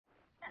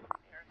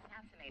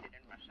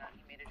Russia, and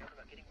he made a joke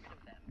about getting rid of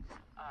them,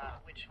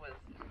 which was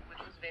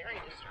very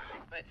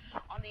disturbing. But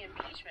on the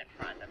impeachment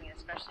front, I mean,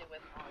 especially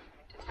with Mueller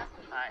coming to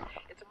testify,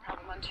 it's a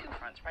problem on two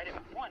fronts, right?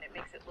 One, it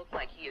makes it look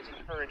like he is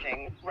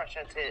encouraging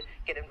Russia to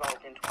get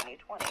involved in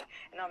 2020.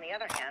 And on the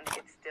other hand,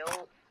 it's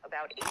still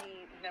about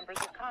 80 members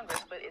of Congress,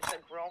 but it's a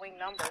growing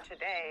number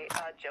today.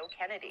 Joe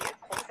Kennedy, a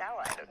close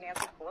ally of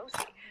Nancy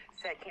Pelosi,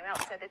 came out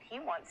and said that he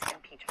wants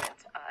impeachment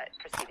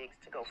proceedings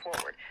to go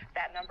forward.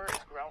 That number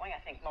is growing. I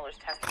think Mueller's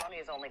testimony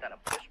is only going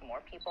to push more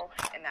people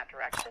in that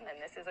direction,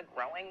 and this is a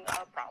growing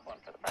problem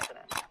for the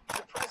president.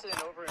 The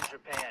president over in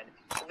Japan,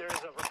 there's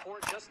a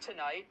report just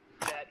tonight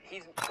that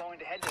he's going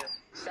to head to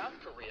South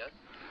Korea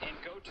and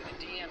go to the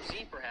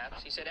DMZ,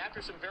 perhaps. He said,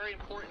 after some very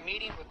important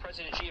meetings with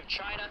President Xi of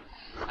China,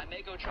 I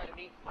may go try to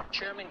meet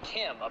Chairman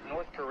Kim of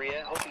North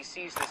Korea. Hope he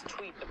sees this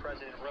tweet the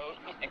president wrote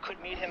and could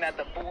meet him at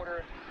the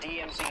border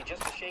DMZ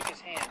just to shake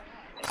his hand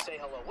and say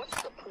hello. What's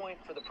the point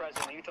for the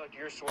president? You talk to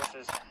your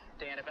sources,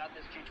 Dan, about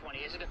this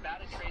G20. Is it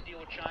about a trade deal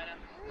with China?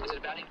 Is it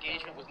about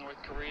engagement with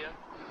North Korea?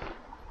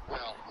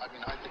 Well, I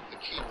mean, I think the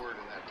key word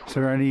in that... Is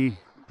there any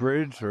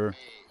bridge or...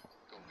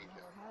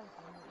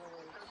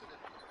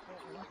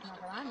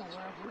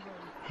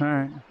 All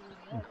right.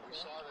 We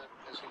saw that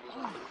as he was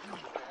on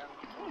Japan,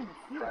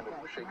 trying to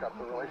shake up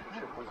the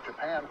relationship with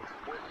Japan.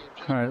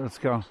 All right, let's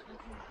go.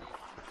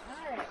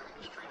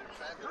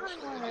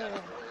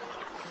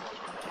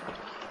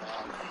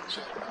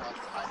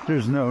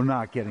 There's no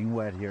not getting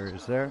wet here,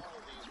 is there?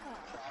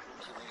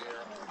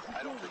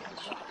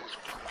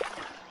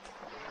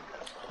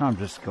 I'm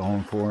just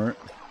going for it.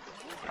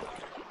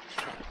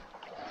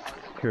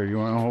 Here, you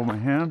want to hold my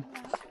hand?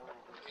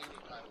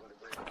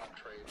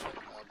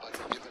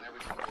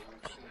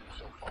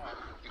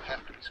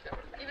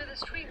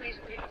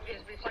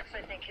 Reflects,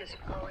 I think,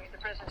 the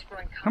president's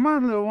growing confidence. Come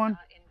on, little one.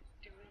 In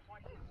doing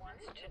what he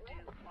wants to do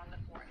on the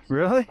foreign side.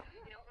 Really?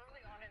 You know,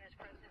 early on in his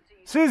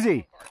presidency,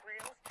 Susie.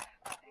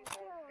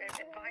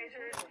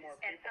 Advisors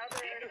and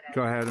others.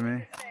 Go ahead of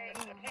me. Say,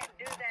 you can't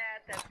do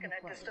that. That's going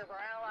to disturb our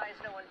allies.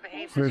 No one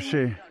behaves. Where's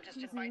she? Don't just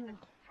invite the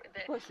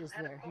Bush is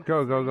there.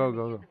 Go. The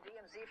DMZ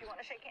if you want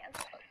to shake hands.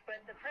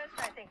 But the president,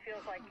 I think,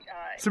 feels like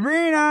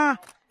Sabrina.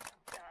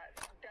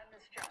 done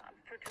this job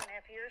for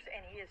 2.5 years,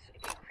 and he is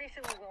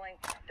increasingly willing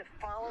to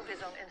follow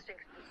his own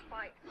instincts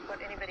despite what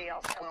anybody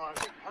else tells him. Well, I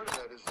think part of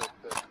that is that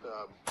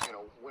you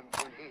know, when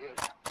he had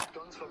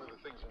done some of the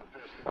things in the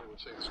past, people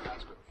would say the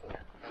sky's going to fall.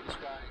 And the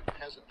sky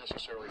hasn't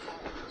necessarily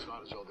fallen. It's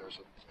not as though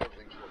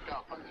everything's worked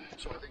out. But,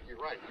 so I think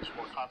you're right. He's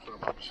more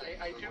confident about the same.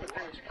 I do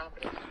agree with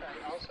confidence.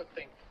 I also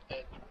think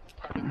that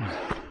part of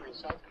the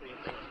South Korean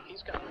thing,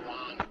 he's got a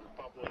long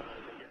bubbling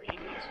over here. He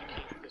needs to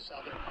keep the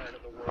southern part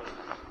of the world,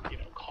 you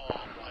know,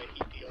 calm while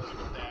he deals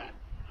with that.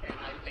 And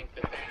I think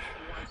that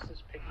he wants this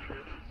picture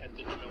at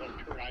the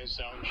demilitarized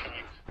zone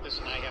showing,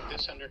 listen, I have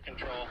this under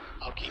control.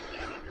 I'll keep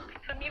that under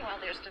control. But meanwhile,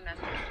 there's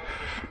domestic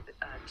issues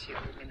too.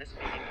 I mean, this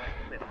meeting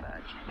with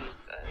Chinese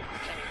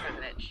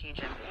President Xi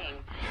Jinping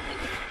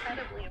is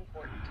incredibly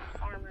important to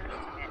farmers,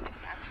 to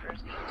manufacturers,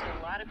 to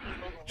a lot of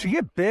people who Did you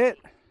get bit?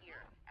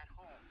 here at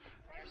home.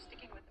 They're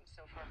sticking with him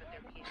so far, but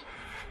their patience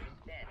is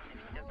thin. And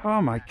he doesn't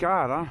Oh my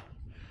God!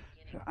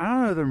 I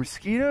don't know. They're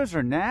mosquitoes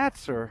or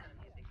gnats or.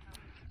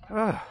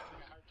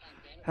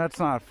 That's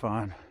not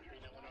fun.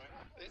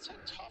 It's a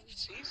tough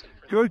season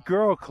for Good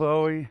girl,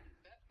 Chloe.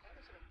 That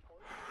is an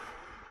important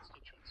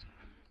constituency.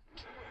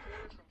 2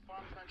 reporters from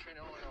farm country in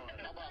Illinois.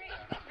 How about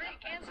that?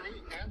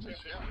 Kansas,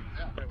 yeah.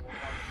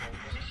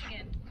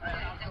 Michigan.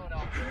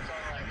 Philadelphia. It's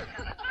all right.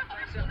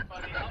 Thanks,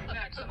 everybody. Up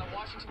next on the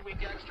Washington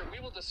Week Extra, we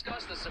will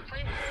discuss the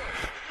Supreme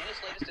Court and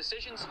its latest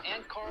decisions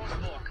and Carl's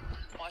book.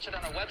 Watch it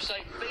on our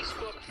website,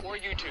 Facebook, or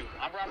YouTube.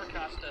 I'm Robert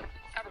Costa.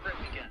 Have a great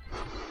weekend.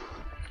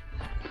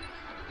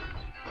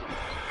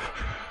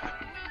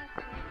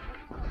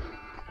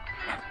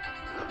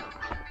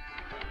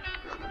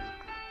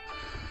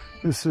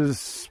 This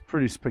is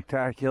pretty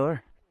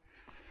spectacular.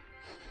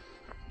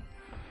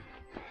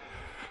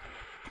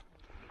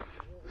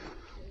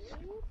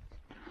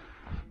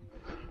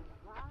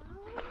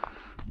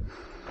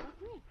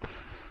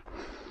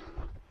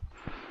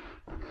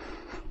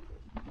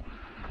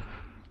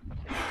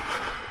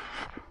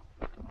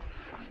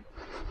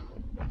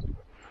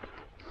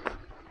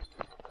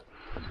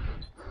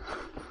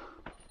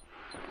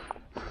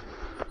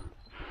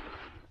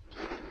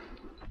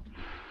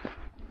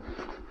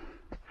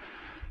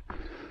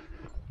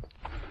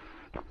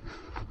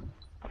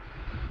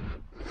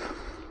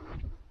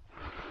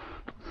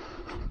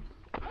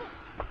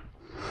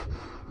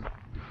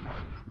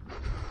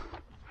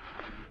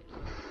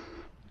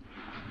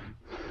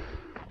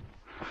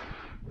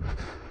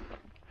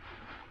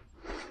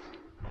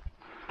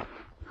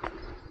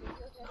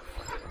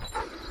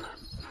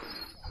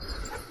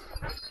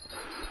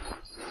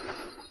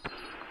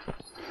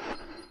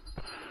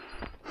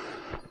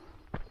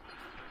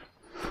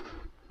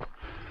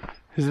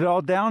 Is it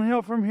all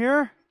downhill from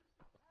here?